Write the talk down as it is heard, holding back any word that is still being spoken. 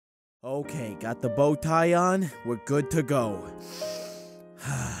Okay, got the bow tie on. We're good to go.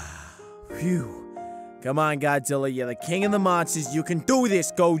 Phew. Come on, Godzilla. You're the king of the monsters. You can do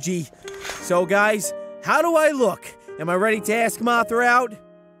this, Goji. So, guys, how do I look? Am I ready to ask Mothra out?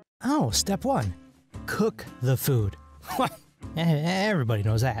 Oh, step one. Cook the food. Everybody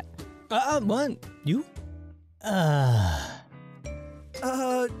knows that. What? You?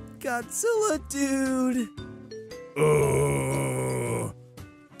 Godzilla, dude.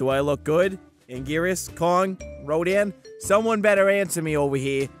 Do I look good? Anguirus, Kong, Rodan? Someone better answer me over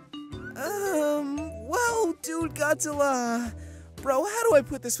here. Well, dude, Godzilla. Bro, how do I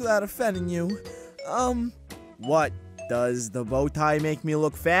put this without offending you? What? Does the bow tie make me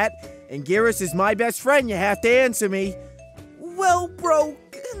look fat? Anguirus is my best friend, you have to answer me. Well, bro,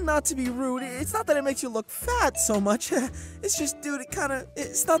 not to be rude, it's not that it makes you look fat so much. It's just, dude,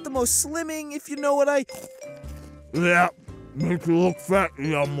 it's not the most slimming, if you know what I... Yeah, make you look fat,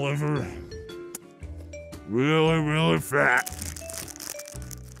 yum liver. Really, really fat.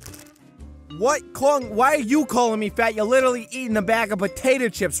 What, Kong? Why are you calling me fat? You're literally eating a bag of potato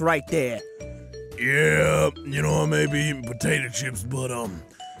chips right there. Yeah, you know, I may be eating potato chips, but, at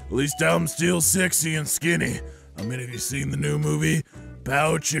least I'm still sexy and skinny. I mean, have you seen the new movie?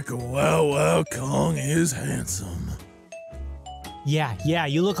 Pow Chicka Wow Wow, Kong is handsome. Yeah,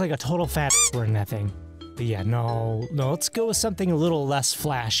 you look like a total fat wearing that thing. But yeah, no, let's go with something a little less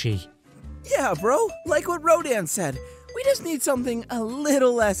flashy. Yeah, bro, like what Rodan said. We just need something a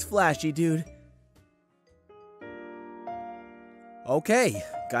little less flashy, dude. Okay,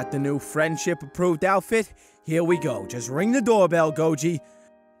 got the new friendship-approved outfit. Here we go. Just ring the doorbell, Goji.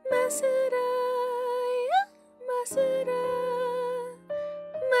 Yes?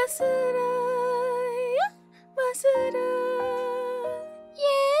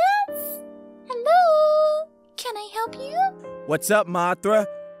 Hello? Can I help you? What's up, Mothra?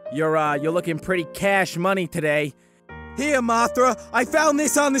 You're looking pretty cash money today. Here, Mothra, I found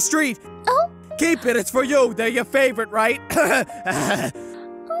this on the street. Oh? Keep it, it's for you. They're your favorite, right? Oh,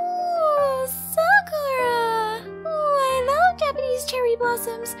 Sakura! Oh, I love Japanese cherry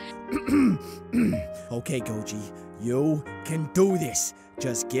blossoms. Okay, Goji, you can do this.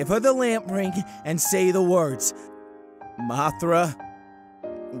 Just give her the lamp ring and say the words. Mothra,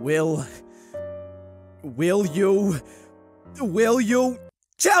 will you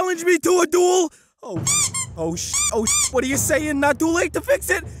challenge me to a duel? What are you saying? Not too late to fix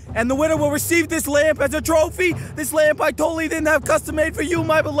it? And the winner will receive this lamp as a trophy. This lamp I totally didn't have custom made for you,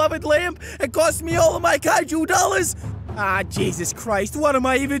 my beloved lamp. It cost me all of my kaiju dollars. Ah, Jesus Christ, what am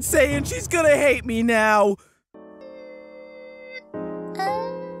I even saying? She's gonna hate me now.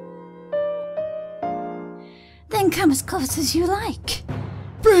 Then come as close as you like.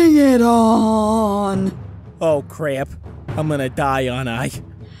 Bring it on! Oh, crap. I'm gonna die, aren't I?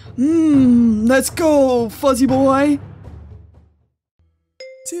 Let's go, fuzzy boy!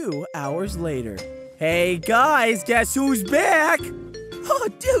 2 hours later. Hey, guys, guess who's back? Oh,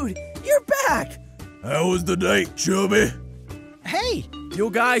 dude, you're back! How was the date, Chubby? Hey! You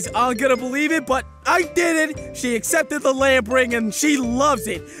guys aren't gonna believe it, but I did it! She accepted the lamp ring and she loves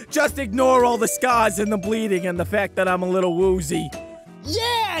it! Just ignore all the scars and the bleeding and the fact that I'm a little woozy.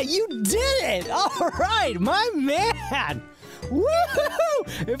 Yeah, you did it! Alright, my man!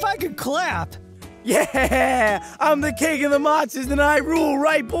 Woohoo! If I could clap! Yeah! I'm the king of the monsters and I rule,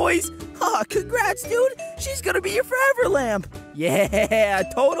 right, boys? Oh, congrats, dude! She's gonna be your forever lamp! Yeah,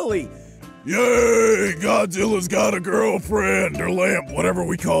 totally! Yay! Godzilla's got a girlfriend, or lamp, whatever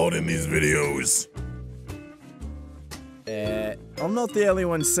we call it in these videos. I'm not the only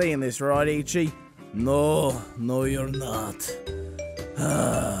one saying this, right, Ichi? No, you're not.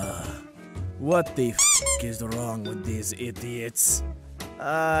 What the f*** is wrong with these idiots?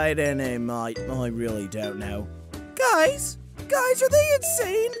 I don't know, mate. I really don't know. Guys, are they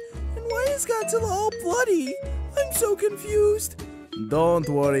insane? And why is Godzilla all bloody? I'm so confused. Don't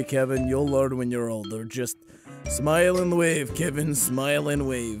worry, Kevin. You'll learn when you're older. Just smile and wave, Kevin. Smile and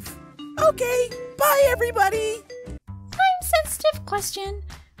wave. Okay, bye, everybody. Time-sensitive question.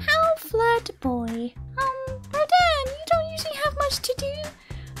 How flirt boy? Rodan, you don't usually have much to do.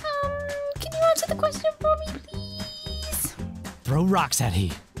 Can you answer the question for me, please? Throw rocks at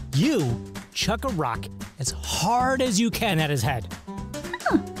he. You chuck a rock as hard as you can at his head.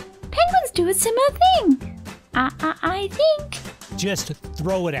 Huh. Penguins do a similar thing. I think. Just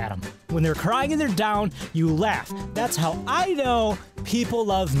throw it at them. When they're crying and they're down, you laugh. That's how I know people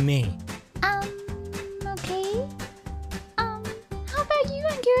love me. Okay. How about you,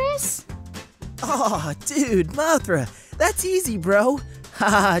 Anguirus? Aw, dude, Mothra. That's easy, bro.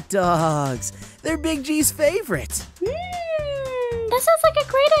 Hot dogs. They're Big G's favorite. That sounds like a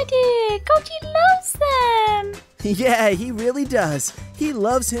great idea. Yeah, he really does. He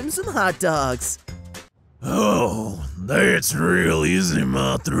loves him some hot dogs. Oh, that's real easy,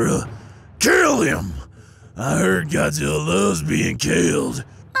 Mothra. Kill him! I heard Godzilla loves being killed.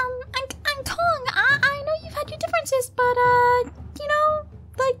 I'm Kong. I know you've had your differences, but, you know,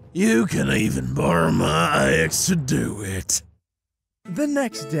 like... You can even borrow my axe to do it. The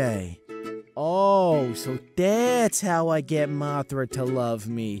next day. Oh, so that's how I get Mothra to love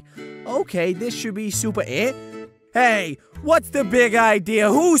me. Okay, this should be super... Hey, what's the big idea?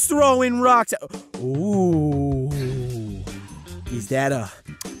 Who's throwing rocks? Ooh. Is that a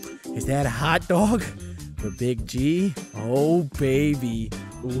hot dog? For Big G? Oh, baby.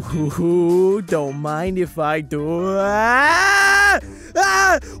 Ooh, don't mind if I do.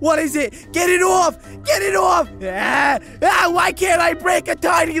 What is it? Get it off! Get it off! Why can't I break a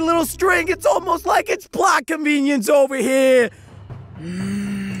tiny little string? It's almost like it's plot convenience over here.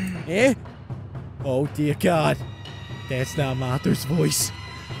 Oh, dear God. That's not Mothra's voice.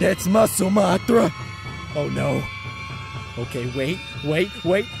 That's Muscle Mothra. Oh, no. Okay, wait.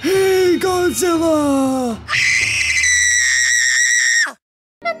 Hey, Godzilla!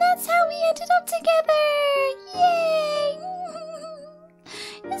 And that's how we ended up together! Yay!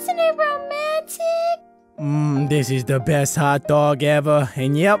 Isn't it romantic? This is the best hot dog ever.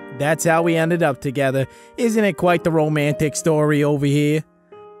 And yep, that's how we ended up together. Isn't it quite the romantic story over here?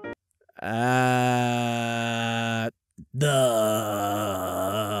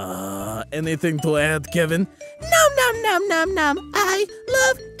 Anything to add, Kevin? Nom. I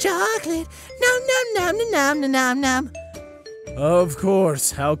love chocolate. Nom. Of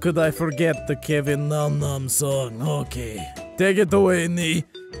course. How could I forget the Kevin Nom song? Okay. Take it away, Nee.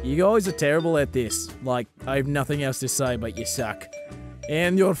 You guys are terrible at this. Like, I have nothing else to say, but you suck.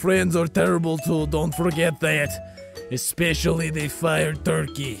 And your friends are terrible too, don't forget that. Especially the fired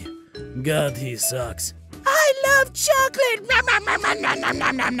turkey. God, he sucks. I love chocolate!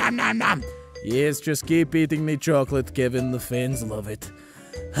 Nom. Yes, just keep eating me chocolate, Kevin. The fans love it.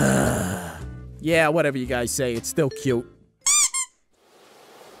 Yeah, whatever you guys say, it's still cute.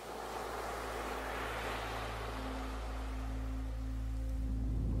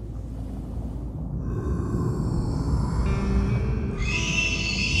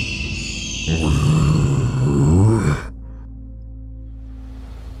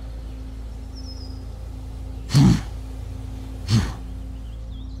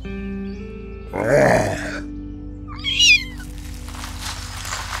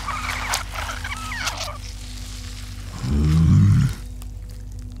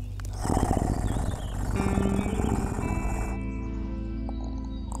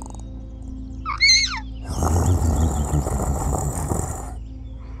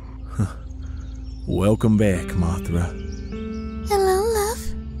 Welcome back, Mothra. Hello, love.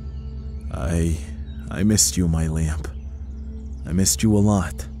 I missed you, my lamp. I missed you a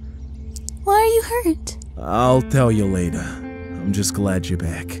lot. Why are you hurt? I'll tell you later. I'm just glad you're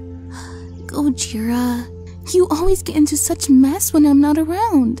back. Gojira, you always get into such mess when I'm not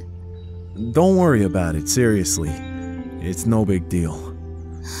around. Don't worry about it, seriously. It's no big deal.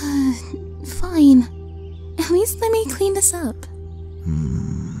 Fine. At least let me clean this up.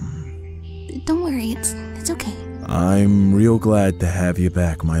 Don't worry, it's okay. I'm real glad to have you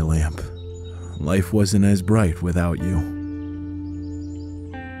back, my lamp. Life wasn't as bright without you.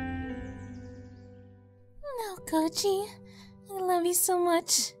 No, Koji. I love you so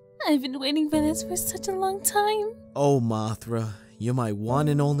much. I've been waiting for this for such a long time. Oh, Mothra, you're my one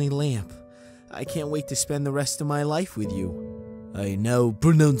and only lamp. I can't wait to spend the rest of my life with you. I now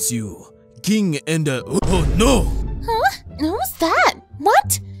pronounce you King and oh no! Huh? Who's that?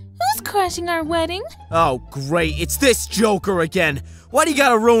 What? Who's crashing our wedding? Oh, great. It's this joker again. Why do you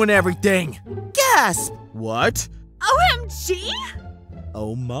gotta ruin everything? Gasp! What? OMG?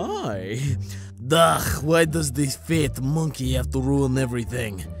 Oh my. Ugh, why does this fat monkey have to ruin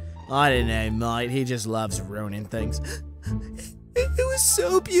everything? I don't know, mate. He just loves ruining things. It was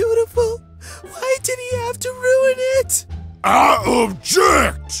so beautiful. Why did he have to ruin it? I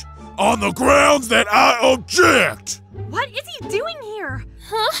object! On the grounds that I object! What is he doing here?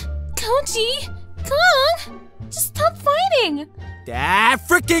 Huh? Koji? Kong? Just stop fighting! Ah,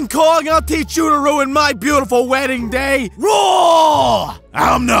 frickin' Kong, I'll teach you to ruin my beautiful wedding day! Roar!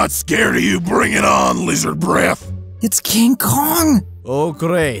 I'm not scared of you, bring it on, lizard breath! It's King Kong! Oh,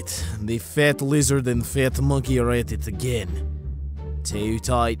 great. The fat lizard and fat monkey are at it again. Two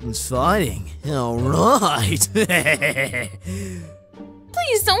titans fighting. Alright.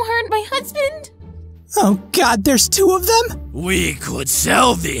 Please don't hurt my husband! Oh god, there's two of them? We could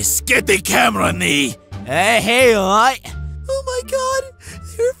sell this. Get the camera, Nee. Hey, alright. Oh my god,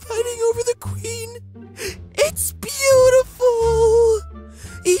 they're fighting over the queen. It's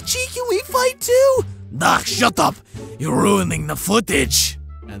Ugh, shut up! You're ruining the footage!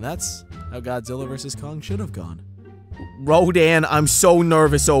 And that's how Godzilla vs. Kong should have gone. Rodan, I'm so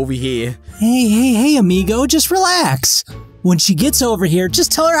nervous over here. Hey, amigo, just relax. When she gets over here,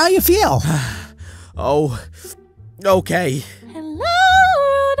 just tell her how you feel. Oh, okay. Hello,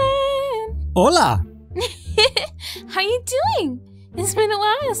 Rodan. Hola. How you doing? It's been a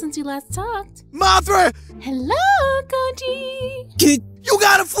while since you last talked. Mothra! Hello, Koji. You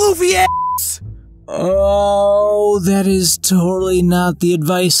got a floofy ass! Oh, that is totally not the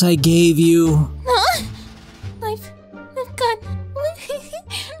advice I gave you. Huh? I've got...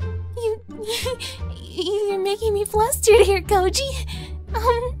 You're making me flustered here, Koji.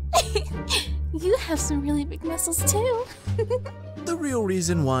 You have some really big muscles, too. The real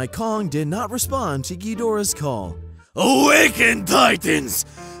reason why Kong did not respond to Ghidorah's call. Awaken, Titans!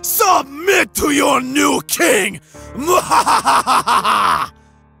 Submit to your new king!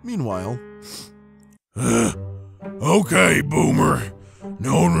 Meanwhile, Okay, Boomer.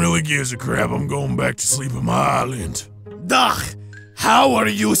 No one really gives a crap. I'm going back to sleep on my island. Duh! How are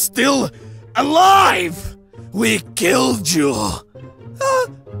you still alive? We killed you!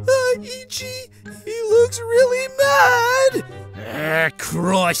 Ichi, he looks really mad!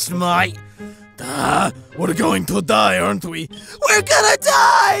 Christ, mate. We're going to die, aren't we? We're gonna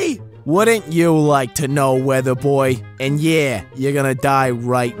die! Wouldn't you like to know, Weather Boy? And yeah, you're gonna die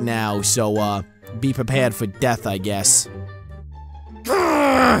right now, so, be prepared for death, I guess.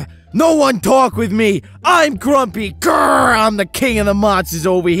 Grr! No one talk with me! I'm Grumpy! Grr! I'm the king of the monsters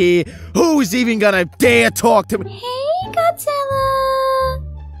over here! Who's even gonna dare talk to me? Hey, Godzilla.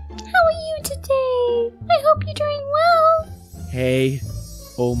 How are you today? I hope you're doing well. Hey.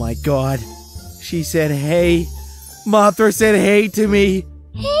 Oh my god. She said hey. Mothra said hey to me.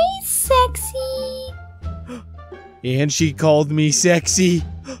 Hey, sexy. And she called me sexy.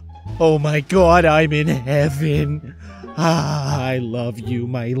 Oh my god, I'm in heaven. Ah, I love you,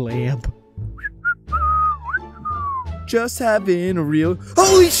 my lamp. Just having a real...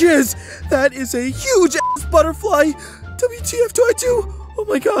 Holy shiz! That is a huge ass butterfly! WTF do I do? Oh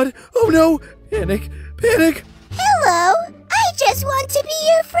my god. Oh no. Panic. Panic. Hello, I just want to be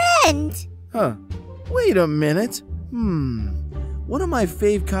your friend. Huh. Wait a minute. One of my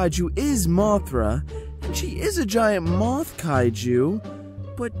fave kaiju is Mothra, and she is a giant moth kaiju,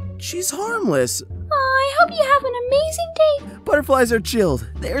 but she's harmless. I hope you have an amazing day. Butterflies are chilled.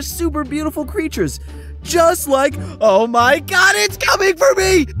 They're super beautiful creatures. Just like, oh my god, it's coming for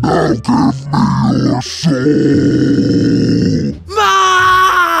me! Now give me your soul!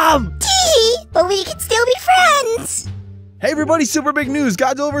 Mom! Tee, but we can still be friends. Hey everybody, super big news.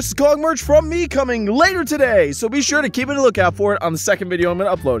 Godzilla vs. Kong merch from me coming later today. So be sure to keep a lookout for it on the second video I'm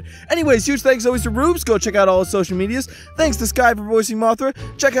going to upload. Anyways, huge thanks always to Ruubesz. Go check out all his social medias. Thanks to Sky for voicing Mothra.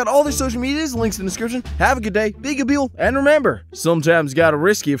 Check out all their social medias. Links in the description. Have a good day. Be good people. And remember, sometimes you gotta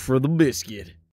risk it for the biscuit.